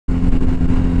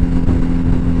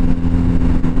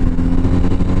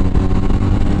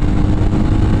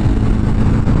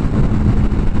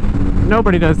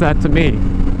nobody does that to me.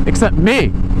 Except me.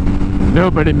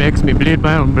 Nobody makes me bleed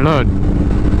my own blood.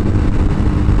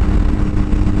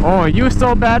 Oh, you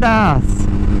so badass.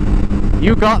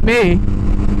 You got me.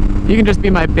 You can just be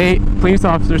my bait police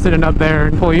officer sitting up there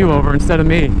and pull you over instead of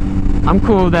me. I'm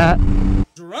cool with that.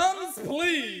 Drums,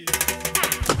 please.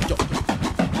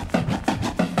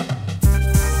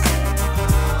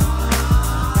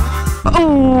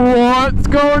 What's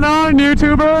going on,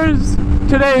 YouTubers?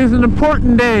 Today is an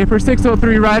important day for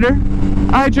 603 Rider.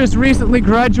 I just recently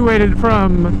graduated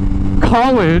from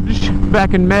college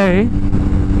back in May,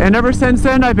 and ever since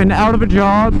then I've been out of a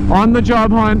job, on the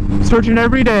job hunt, searching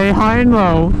every day, high and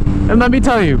low. And let me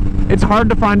tell you, it's hard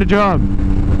to find a job.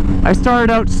 I started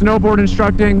out snowboard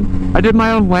instructing, I did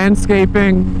my own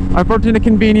landscaping, I've worked in a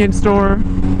convenience store,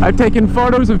 I've taken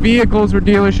photos of vehicles or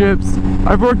dealerships,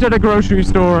 I've worked at a grocery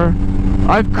store,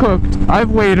 I've cooked,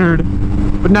 I've waitered,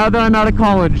 but now that I'm out of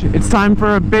college, it's time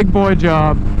for a big boy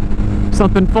job,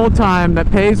 something full-time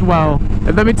that pays well.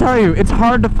 And let me tell you, it's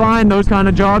hard to find those kind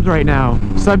of jobs right now,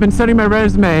 so I've been sending my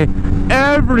resume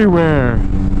everywhere.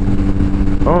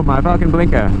 Oh, my fucking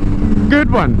blinker. Good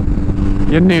one,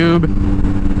 you noob.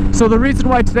 So the reason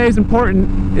why today is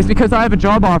important is because I have a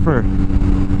job offer.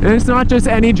 And it's not just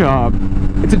any job.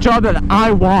 It's a job that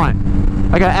I want.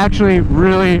 Like, I actually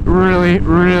really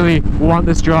want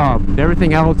this job.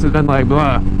 Everything else has been like,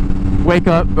 blah. Wake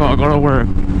up, oh, go to work.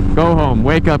 Go home.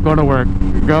 Wake up, go to work.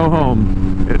 Go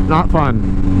home. It's not fun.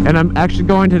 And I'm actually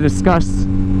going to discuss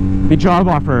the job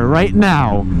offer right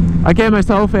now. I gave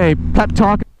myself a pep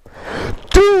talk.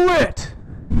 Do it!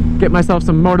 Get myself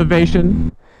some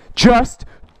motivation. Just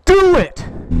do it!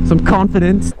 Some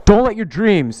confidence. Don't let your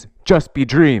dreams just be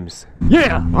dreams.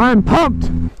 Yeah, I'm pumped!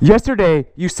 Yesterday,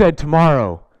 you said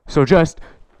tomorrow. So just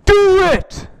do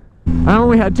it! I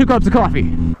only had 2 cups of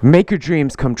coffee. Make your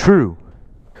dreams come true.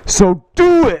 So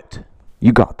do it!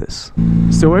 You got this.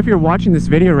 So if you're watching this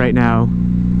video right now,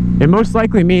 it most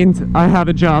likely means I have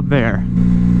a job there.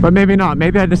 But maybe not.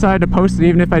 Maybe I decided to post it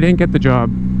even if I didn't get the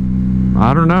job.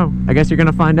 I don't know. I guess you're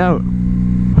gonna find out.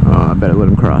 Oh, I better let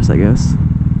him cross, I guess.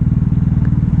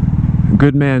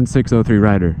 Good man, 603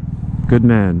 Rider. Good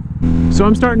man. So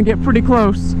I'm starting to get pretty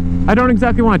close. I don't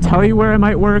exactly want to tell you where I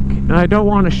might work, and I don't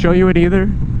want to show you it either.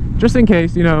 Just in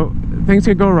case, you know, things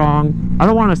could go wrong. I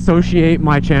don't want to associate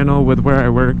my channel with where I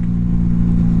work.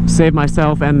 Save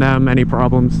myself and them any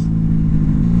problems.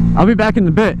 I'll be back in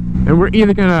a bit, and we're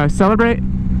either gonna celebrate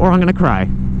or I'm gonna cry.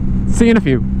 See you in a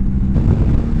few.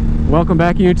 Welcome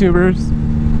back, YouTubers.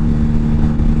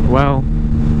 Well,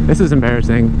 this is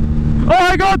embarrassing.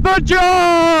 I got the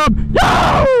job!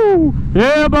 Yo!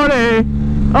 Yeah, buddy!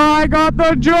 I got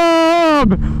the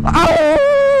job!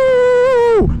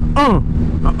 Oh!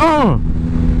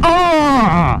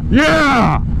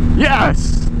 Yeah!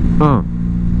 Yes!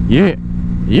 Yeah!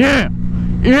 Yeah!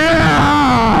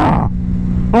 Yeah!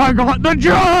 I got the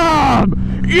job!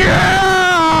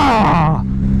 Yeah!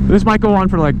 This might go on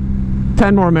for like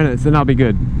 10 more minutes and I'll be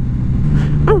good.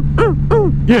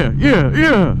 Yeah!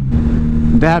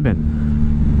 Dabbing.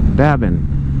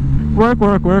 Work.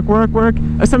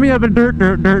 Some of you have a dirt.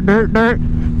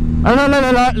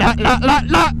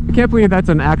 I can't believe that's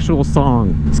an actual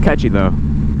song. It's catchy though.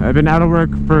 I've been out of work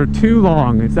for too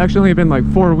long. It's actually only been like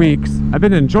 4 weeks. I've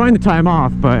been enjoying the time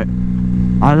off, but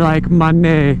I like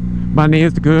money. Money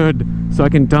is good, so I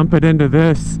can dump it into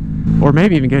this. Or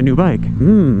maybe even get a new bike.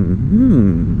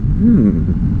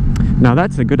 Now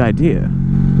that's a good idea.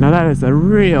 Now that is a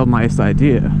real nice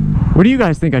idea. What do you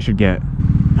guys think I should get?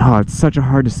 Oh, it's such a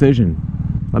hard decision.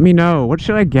 Let me know. What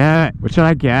should I get? What should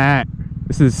I get?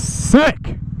 This is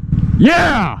sick!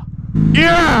 Yeah!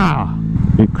 Yeah!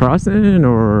 You crossing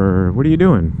or what are you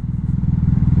doing?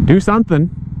 Do something.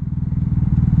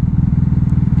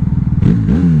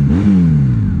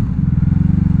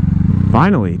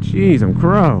 Finally, jeez, I'm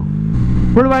crow.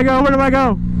 Where do I go? Where do I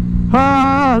go?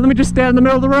 Ah! Let me just stand in the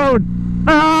middle of the road.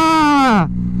 Ah!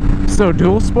 So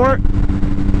dual sport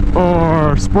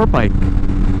or sport bike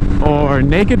or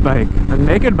naked bike? A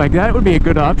naked bike, that would be a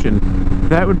good option.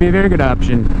 That would be a very good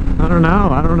option. I don't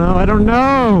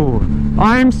know.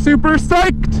 I'm super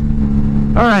psyched.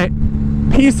 All right,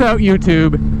 peace out,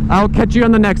 YouTube. I'll catch you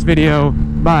on the next video.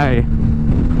 Bye.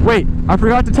 Wait, I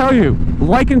forgot to tell you,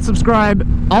 like and subscribe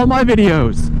all my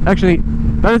videos. Actually,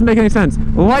 that doesn't make any sense.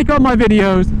 Like all my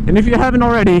videos, and if you haven't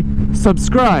already,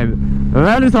 subscribe.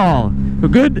 That is all.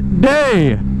 Good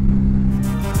day.